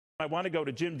I want to go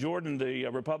to Jim Jordan, the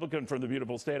Republican from the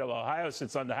beautiful state of Ohio,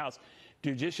 sits on the House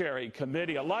Judiciary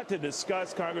Committee. A lot to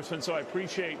discuss, Congressman, so I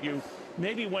appreciate you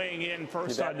maybe weighing in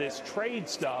first on this trade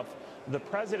stuff. The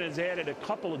president has added a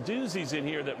couple of doozies in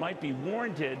here that might be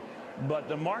warranted, but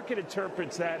the market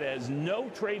interprets that as no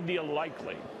trade deal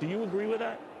likely. Do you agree with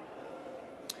that?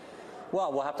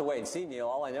 Well, we'll have to wait and see, Neil.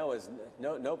 All I know is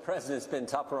no president's been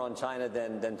tougher on China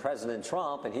than President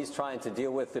Trump, and he's trying to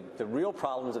deal with the real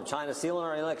problems of China stealing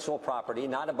our intellectual property,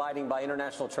 not abiding by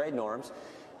international trade norms,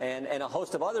 and a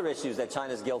host of other issues that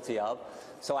China's guilty of.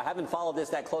 So I haven't followed this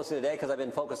that closely today because I've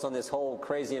been focused on this whole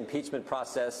crazy impeachment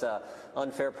process,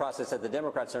 unfair process that the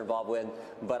Democrats are involved with.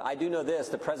 But I do know this: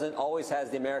 the president always has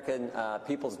the American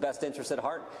people's best interest at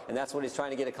heart, and that's what he's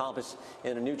trying to get accomplished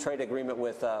in a new trade agreement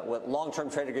with long-term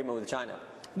trade agreement with China.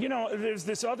 You know, there's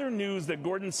this other news that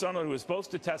Gordon Sondland, who was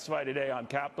supposed to testify today on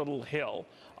Capitol Hill,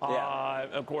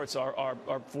 of course, our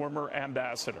former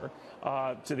ambassador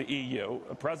to the EU,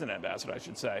 president ambassador, I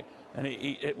should say, and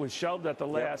it was shelved at the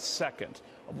last second.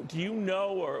 Do you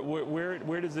know, or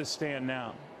where does this stand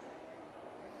now?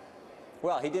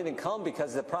 Well, he didn't come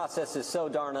because the process is so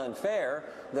darn unfair.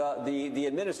 The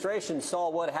administration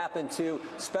saw what happened to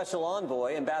Special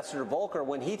Envoy Ambassador Volker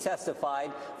when he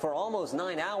testified for almost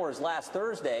 9 hours last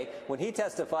Thursday. When he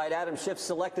testified, Adam Schiff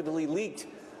selectively leaked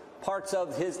parts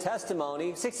of his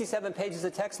testimony, 67 pages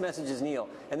of text messages, Neil,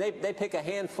 and they pick a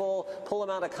handful, pull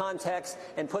them out of context,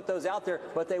 and put those out there,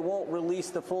 but they won't release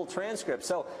the full transcript.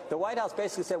 So the White House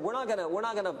basically said, we're not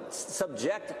going to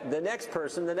subject the next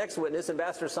person, the next witness,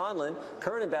 Ambassador Sondland,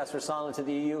 current Ambassador Sondland to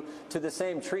the EU, to the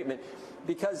same treatment,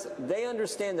 because they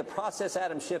understand the process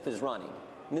Adam Schiff is running.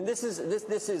 I mean, this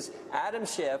is Adam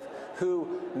Schiff,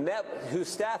 whose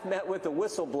staff met with the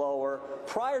whistleblower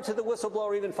prior to the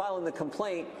whistleblower even filing the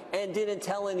complaint and didn't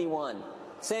tell anyone.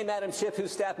 Same Adam Schiff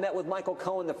whose staff met with Michael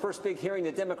Cohen, the first big hearing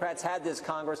the Democrats had this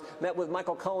Congress, met with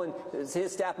Michael Cohen,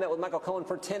 his staff met with Michael Cohen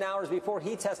for 10 hours before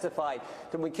he testified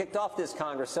when we kicked off this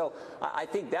Congress. So I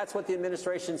think that's what the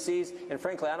administration sees, and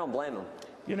frankly, I don't blame them.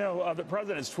 You know, the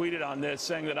president's tweeted on this,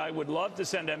 saying that I would love to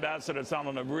send Ambassador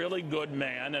Sondland, a really good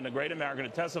man and a great American,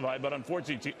 to testify, but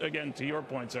unfortunately, again, to your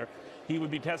point, sir, he would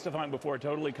be testifying before a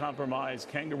totally compromised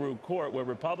kangaroo court where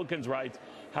Republicans' rights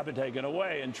have been taken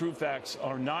away and true facts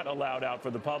are not allowed out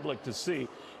for the public to see.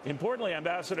 Importantly,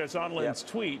 Ambassador Sondland's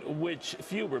tweet, which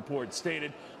few reports,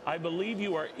 stated, I believe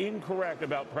you are incorrect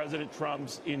about President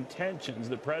Trump's intentions.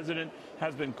 The president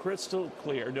has been crystal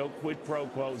clear, no quid pro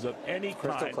quos of any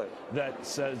kind that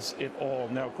says it all.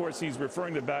 Now, of course, he's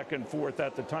referring to back and forth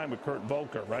at the time with Kurt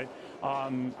Volker, right?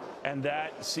 And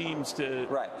that seems to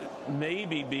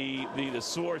maybe be the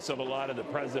source of a lot of the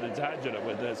president's agita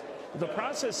with this. The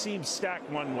process seems stacked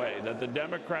one way, that the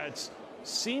Democrats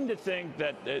seem to think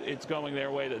that it's going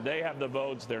their way, that they have the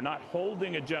votes. They're not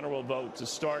holding a general vote to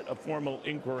start a formal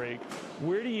inquiry.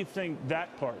 Where do you think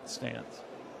that part stands?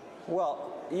 Well,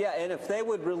 yeah, and if they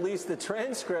would release the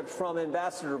transcript from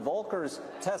Ambassador Volker's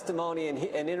testimony and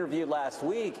interview last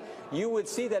week, you would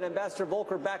see that Ambassador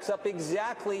Volker backs up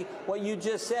exactly what you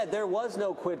just said. There was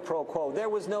no quid pro quo. There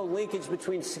was no linkage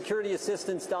between security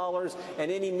assistance dollars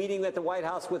and any meeting at the White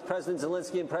House with President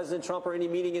Zelensky and President Trump, or any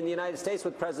meeting in the United States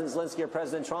with President Zelensky or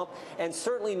President Trump, and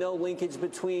certainly no linkage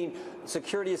between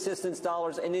security assistance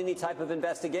dollars and any type of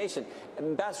investigation.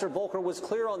 Ambassador Volker was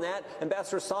clear on that.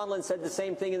 Ambassador Sondland said the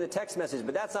same thing in the text message,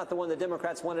 but that's not the one the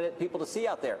Democrats wanted people to see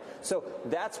out there. So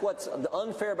that's what's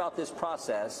unfair about this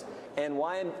process, and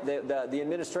why the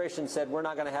administration said we're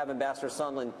not going to have Ambassador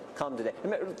Sondland come today.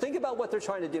 Think about what they're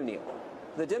trying to do, Neil.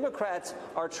 The Democrats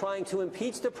are trying to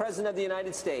impeach the President of the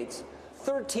United States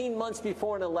 13 months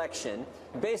before an election,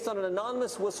 based on an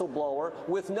anonymous whistleblower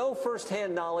with no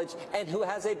firsthand knowledge and who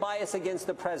has a bias against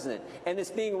the president. And it's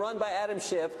being run by Adam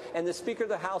Schiff and the Speaker of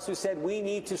the House, who said we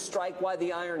need to strike while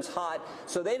the iron's hot.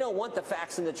 So they don't want the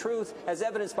facts and the truth, as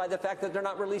evidenced by the fact that they're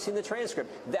not releasing the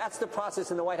transcript. That's the process,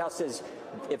 and the White House says,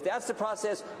 if that's the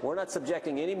process, we're not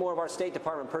subjecting any more of our State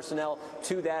Department personnel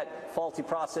to that faulty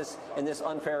process and this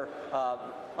unfair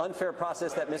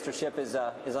process that Mr. Schiff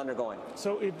is undergoing.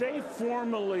 So if they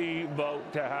formally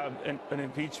vote to have an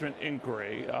impeachment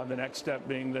inquiry, the next step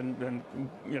being then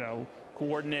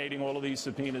coordinating all of these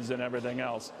subpoenas and everything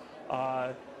else,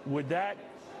 would that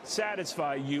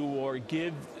satisfy you or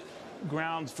give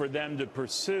grounds for them to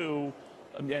pursue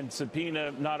and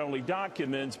subpoena not only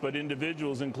documents but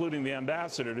individuals, including the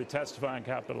ambassador, to testify on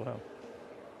Capitol Hill?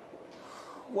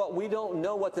 Well, we don't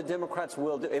know what the Democrats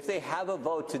will do. If they have a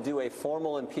vote to do a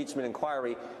formal impeachment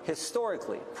inquiry,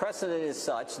 historically, precedent is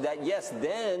such that, yes,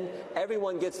 then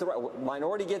everyone gets the right.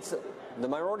 The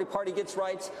minority party gets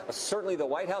rights. Certainly the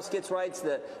White House gets rights.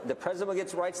 The president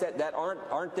gets rights that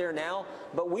aren't there now.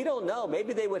 But we don't know.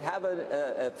 Maybe they would have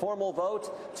a formal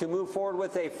vote to move forward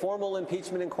with a formal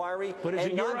impeachment inquiry. But is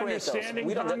and it your not grant those. understanding,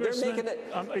 We don't, Congressman, they're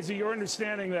making it, is it your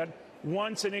understanding that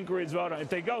once an inquiry is voted on, if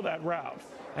they go that route,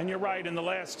 and you're right, in the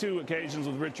last two occasions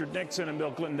with Richard Nixon and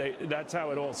Bill Clinton, that's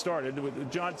how it all started.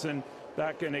 With Johnson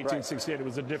back in 1868, It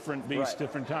was a different beast,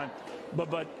 different time.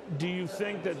 But do you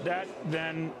think that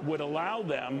then would allow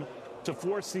them to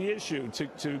force the issue,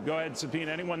 to go ahead and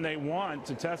subpoena anyone they want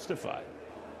to testify?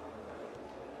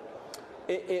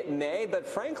 It may, but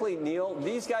frankly, Neil,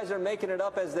 these guys are making it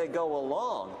up as they go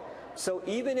along. So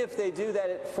even if they do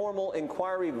that formal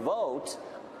inquiry vote,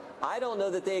 I don't know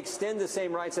that they extend the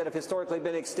same rights that have historically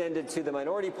been extended to the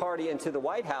minority party and to the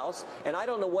White House. And I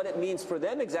don't know what it means for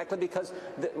them exactly, because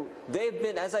they've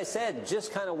been, as I said,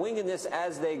 just kind of winging this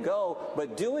as they go,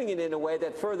 but doing it in a way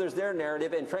that furthers their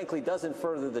narrative and frankly doesn't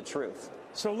further the truth.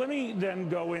 So let me then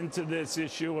go into this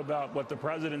issue about what the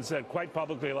president said quite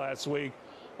publicly last week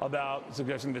about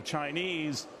suggesting the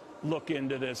Chinese look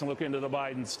into this and look into the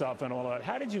Biden stuff and all that.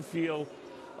 How did you feel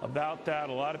about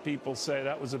that? A lot of people say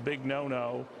that was a big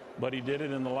no-no, but he did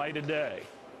it in the light of day.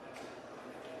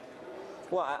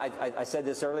 Well, I said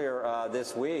this earlier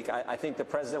this week. I think the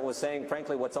president was saying,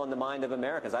 frankly, what's on the mind of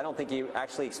Americans. I don't think he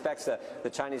actually expects the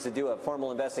Chinese to do a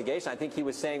formal investigation. I think he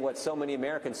was saying what so many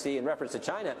Americans see in reference to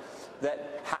China,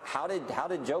 that how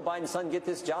did Joe Biden's son get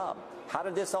this job? How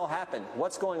did this all happen?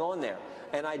 What's going on there?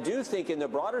 And I do think in the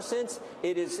broader sense,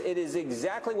 it is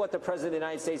exactly what the president of the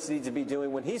United States needs to be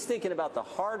doing when he's thinking about the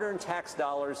hard-earned tax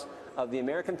dollars of the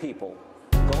American people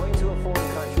going to a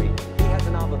foreign country. He has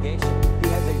an obligation. He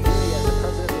has a duty as the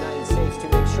president of the United States to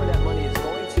make sure that money is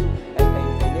going to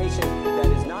a nation that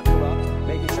is not corrupt,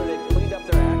 making sure they've cleaned up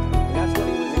their act. And that's what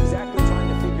he was exactly trying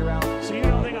to figure out. So you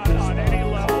don't think on any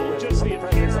level, just the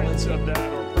appearance of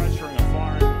that or pressuring a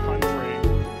foreign country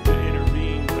to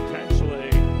intervene potentially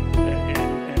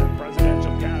in a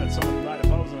presidential candidate, someone who might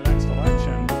oppose in the next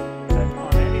election, that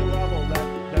on any level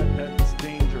that's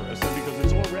dangerous, and because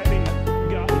it's already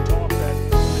gotten talk that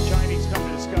when the Chinese come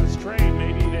to discuss trade,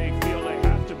 maybe they feel they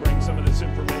have to bring some of this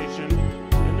information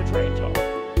in the trade talk.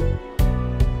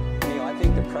 I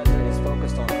think the president is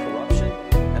focused on corruption,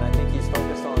 and I think he's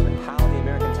focused on how the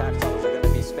American tax dollars are going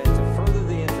to be spent to further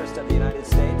the interest of the United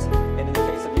States, and in the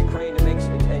case of Ukraine,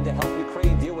 to help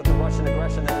Ukraine deal with the Russian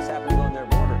aggression that is happening on their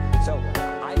border. So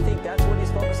I think that's what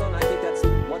he's focused on. I think that's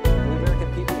what the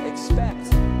American people expect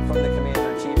from the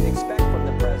commander-in-chief, expect from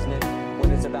the president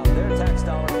when it's about their tax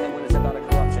dollars and when it's about a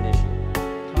corruption issue.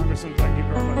 Congressman, thank you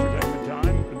very much for taking the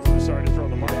time. I'm sorry to throw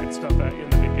the market stuff at you in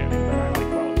the beginning.